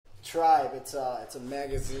Tribe. It's a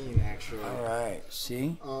magazine actually. All right.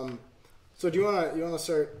 See. So do you wanna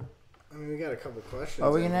start? I mean, we got a couple questions.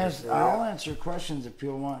 Oh, we can ask. I'll answer questions if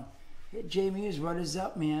people want. Hey, J Mewes, what is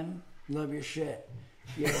up, man? Love your shit.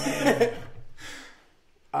 Yeah.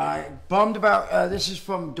 I bummed about. This is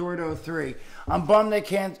from Dojo 3. I'm bummed they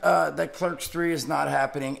can't. That Clerks 3 is not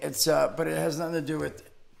happening. It's but it has nothing to do with.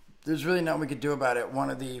 There's really nothing we could do about it. One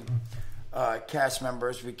of the cast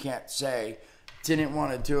members, we can't say, didn't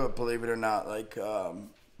want to do it. Believe it or not, like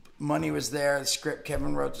money was there. The script.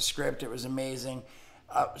 Kevin wrote the script. It was amazing.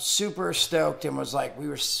 Super stoked and was like, we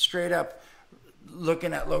were straight up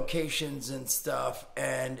looking at locations and stuff,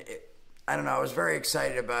 and I don't know. I was very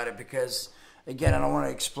excited about it because. Again, I don't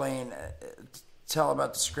want to tell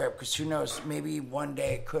about the script because who knows? Maybe one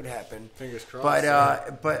day it could happen. Fingers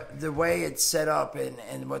crossed. But the way it's set up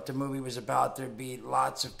and what the movie was about, there'd be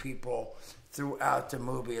lots of people throughout the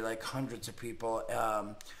movie, like hundreds of people,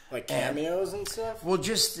 like cameos and stuff. Well,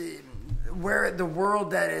 just where the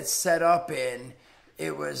world that it's set up in,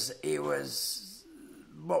 it was.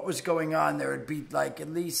 What was going on? There would be like at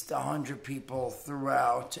least 100 people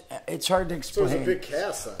throughout. It's hard to explain. So it was a big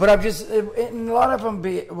cast, then. But and a lot of them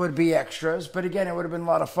would be extras. But again, it would have been a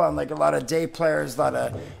lot of fun. Like a lot of day players,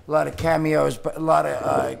 a lot of cameos, but a lot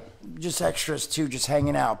of just extras too, just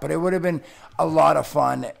hanging out. But it would have been a lot of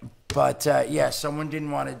fun. But yeah, someone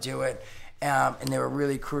didn't want to do it. And they were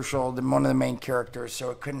really crucial, one of the main characters,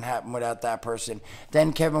 so it couldn't happen without that person.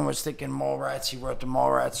 Then Kevin was thinking Mallrats. He wrote the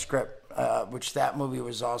Mallrats script. Which that movie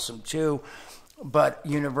was awesome too, but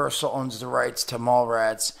Universal owns the rights to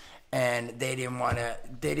Mallrats, and they didn't want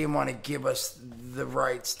to give us the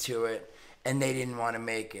rights to it, and they didn't want to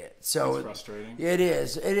make it. So that's frustrating. It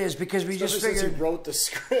is because we just figured. He wrote the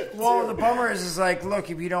script. Well, the bummer is like, look,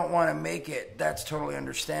 if you don't want to make it, that's totally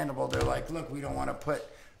understandable. They're like, look, we don't want to put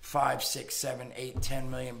 $5, $6, $7, $8, $10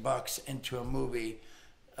 million into a movie.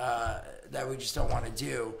 That we just don't want to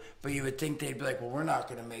do, but you would think they'd be like, well, we're not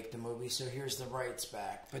going to make the movie, so here's the rights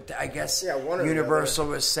back. But I guess Universal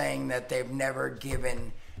was saying that they've never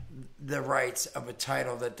given the rights of a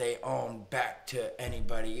title that they own back to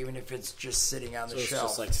anybody, even if it's just sitting on the shelf.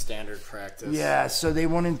 It's just like standard practice. Yeah, so they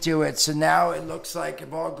wouldn't do it. So now it looks like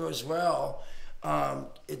if all goes well,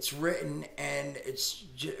 it's written and it's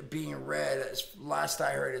being read. As last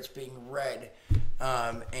I heard, it's being read,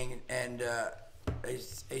 and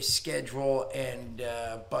a schedule and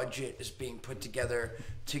budget is being put together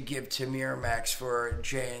to give to Miramax for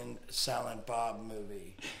Jay and Silent Bob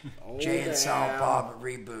movie. Jay and Silent Bob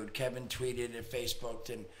Reboot. Kevin tweeted and Facebooked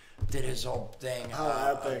and did his whole thing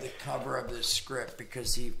of the cover of the script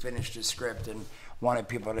because he finished his script and wanted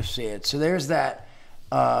people to see it. So there's that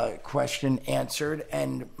question answered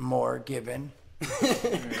and more given.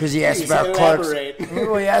 Because he asked about Clerks.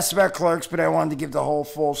 Well, he asked about Clerks, but I wanted to give the whole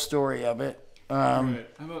full story of it. Right.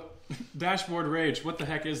 How about Dashboard Rage? What the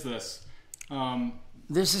heck is this?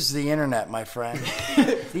 This is the internet, my friend.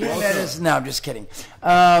 The internet is... No, I'm just kidding.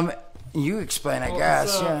 You explain, I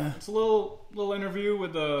guess. Yeah. It's a little interview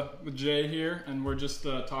with Jay here, and we're just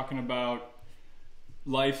talking about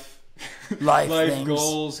life things.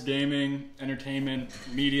 Goals, gaming, entertainment,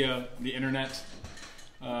 media, the internet.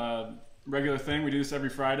 Regular thing. We do this every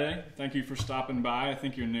Friday. Thank you for stopping by. I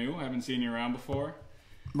think you're new. I haven't seen you around before.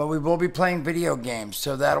 But we will be playing video games,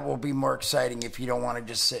 so that will be more exciting if you don't want to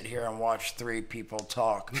just sit here and watch three people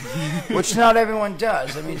talk, which not everyone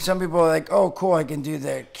does. I mean, some people are like, oh, cool, I can do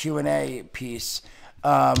the Q&A piece.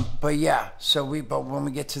 But yeah, but when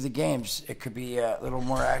we get to the games, it could be a little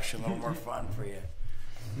more action, a little more fun for you.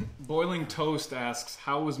 Boiling Toast asks,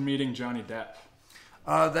 how was meeting Johnny Depp?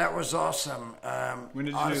 That was awesome. When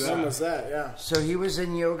did you do that? When was that? Yeah. So he was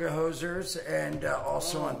in Yoga Hosers and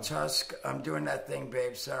also on Tusk. I'm doing that thing,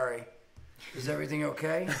 babe. Sorry. Is everything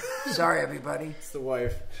okay? Sorry, everybody. It's the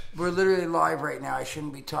wife. We're literally live right now. I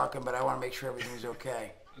shouldn't be talking, but I want to make sure everything's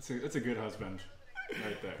okay. That's a good husband,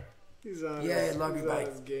 right there. He's on. Yeah, I love you, buddy.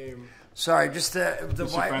 His game. Sorry, just the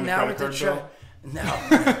wife now with the child. No,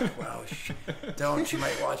 well, don't. You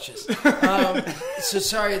might watch this. So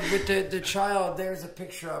sorry, with the child, there's a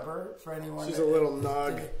picture of her for anyone. She's a little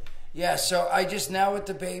nog. Yeah, so I just, now with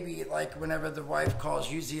the baby, like whenever the wife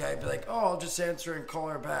calls, usually I'd be like, oh, I'll just answer and call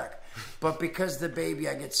her back. But because the baby,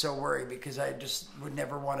 I get so worried because I just would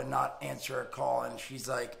never want to not answer a call. And she's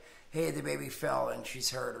like, hey, the baby fell and she's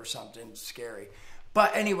hurt or something scary.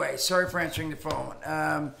 But anyway, sorry for answering the phone.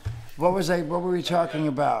 What were we talking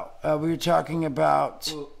about? We were talking about.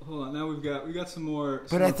 Well, hold on. Now we got some more.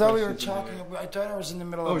 But I thought we were talking about. I thought I was in the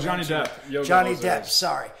middle of. Oh, Johnny Depp. Johnny Depp.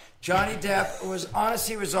 Sorry, Johnny Depp was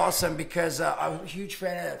awesome because I'm a huge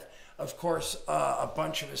fan of course, a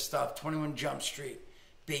bunch of his stuff. 21 Jump Street,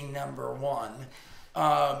 being number one.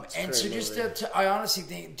 And so just I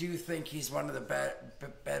honestly do think he's one of the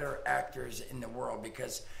better actors in the world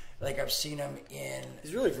because like I've seen him in.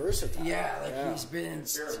 He's really versatile. Yeah, like he's been in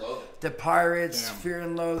The Pirates, Fear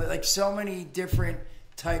and Loathing, like so many different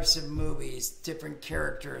types of movies, different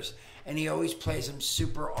characters, and he always plays them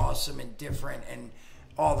super awesome and different and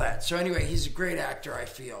all that. So anyway, he's a great actor, I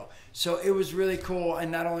feel. So it was really cool,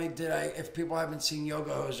 and not only did I, if people haven't seen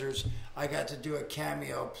Yoga Hosers, I got to do a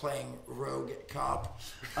cameo playing Rogue Cop,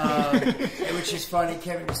 which is funny.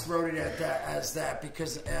 Kevin just wrote it as that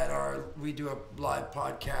because we do a live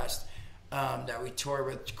podcast that we tour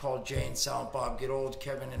with called Jay and Silent Bob Get Old.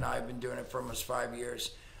 Kevin and I have been doing it for almost 5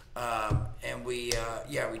 years. And we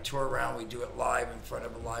tour around, we do it live in front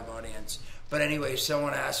of a live audience. But anyway,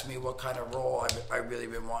 someone asked me what kind of role I really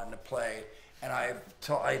been wanting to play. And I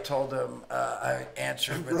told them, I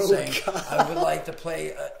answered with saying, I would like to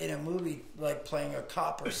play in a movie, like playing a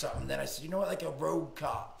cop or something. Then I said, you know what, like a rogue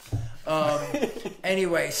cop.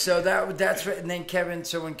 Anyway, so that's what, and then Kevin,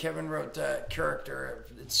 so when Kevin wrote the character,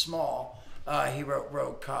 it's small, he wrote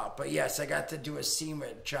rogue cop. But yes, I got to do a scene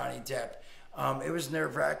with Johnny Depp. It was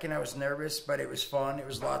nerve-wracking. I was nervous, but it was fun. It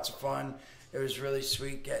was lots of fun. It was really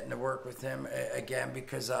sweet getting to work with him again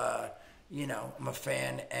because, I'm a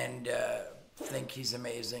fan and think he's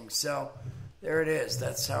amazing. So there it is.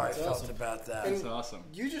 That's how I felt about that. That's awesome.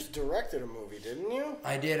 You just directed a movie, didn't you?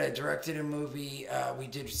 I did. I directed a movie. We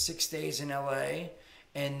did 6 days in L.A.,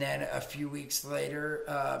 and then a few weeks later,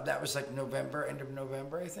 that was like November, end of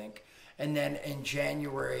November, I think. And then in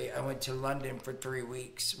January, I went to London for 3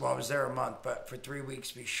 weeks. Well, I was there a month, but for 3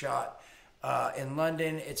 weeks we shot in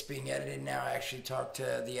London. It's being edited now. I actually talked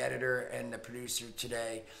to the editor and the producer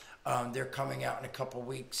today. They're coming out in a couple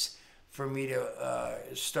weeks for me to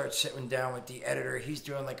start sitting down with the editor. He's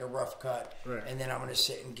doing like a rough cut, right. And then I'm going to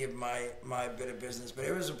sit and give my bit of business. But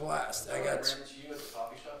it was a blast. I got to you at the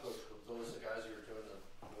coffee shop. Those the guys you were doing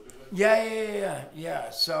the movies with? Yeah.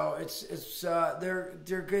 So it's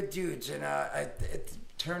they're good dudes, and it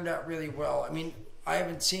turned out really well. I mean, I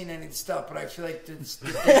haven't seen any of the stuff, but I feel like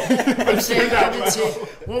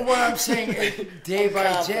what I'm saying is day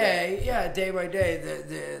by day,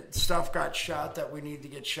 the stuff got shot that we need to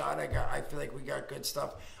get shot. I feel like we got good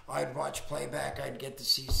stuff. I'd watch playback. I'd get to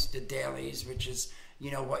see the dailies, which is,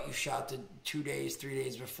 what you shot the 2 days, 3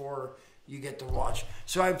 days before you get to watch.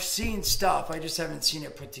 So I've seen stuff. I just haven't seen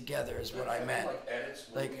it put together is what I meant.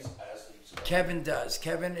 Like Kevin does.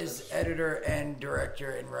 Kevin is editor and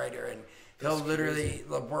director and writer, and he'll literally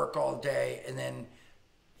work all day and then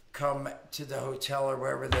come to the hotel or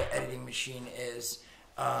wherever the editing machine is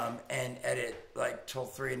and edit like till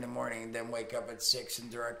 3 in the morning and then wake up at 6 and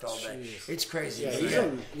direct all day. Jeez. It's crazy.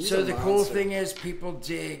 Yeah, so the cool thing is people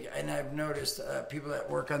dig, and I've noticed people that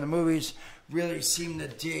work on the movies really seem to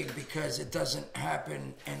dig because it doesn't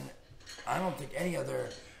happen in, I don't think, any other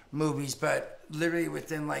movies, but literally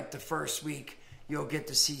within like the first week you'll get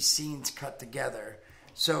to see scenes cut together.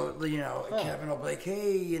 So, Kevin will be like,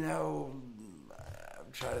 hey, I'm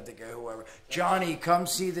trying to think of whoever. Johnny, come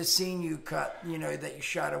see the scene you cut, that you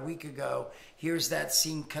shot a week ago. Here's that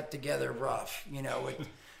scene cut together rough,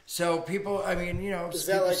 So people, is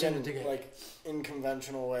that like in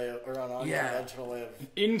conventional way or an unconventional way of...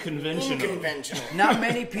 Inconventional. Not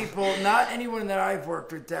many people, not anyone that I've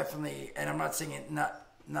worked with definitely, and I'm not saying it, not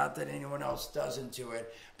that anyone else doesn't do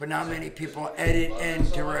it, but not many people edit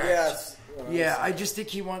and direct. Yes. Yeah, I just think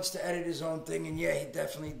he wants to edit his own thing, and he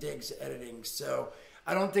definitely digs editing. So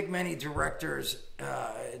I don't think many directors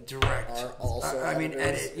direct.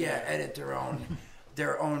 Edit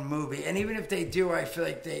their own movie. And even if they do, I feel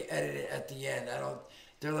like they edit it at the end.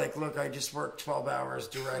 They're like, look, I just worked 12 hours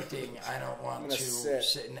directing. I don't want to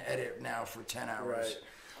sit and edit now for 10 hours.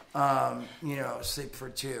 Right. Sleep for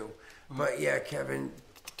 2. But yeah, Kevin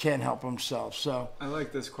can't help himself. So I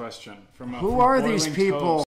like this question from who are these people?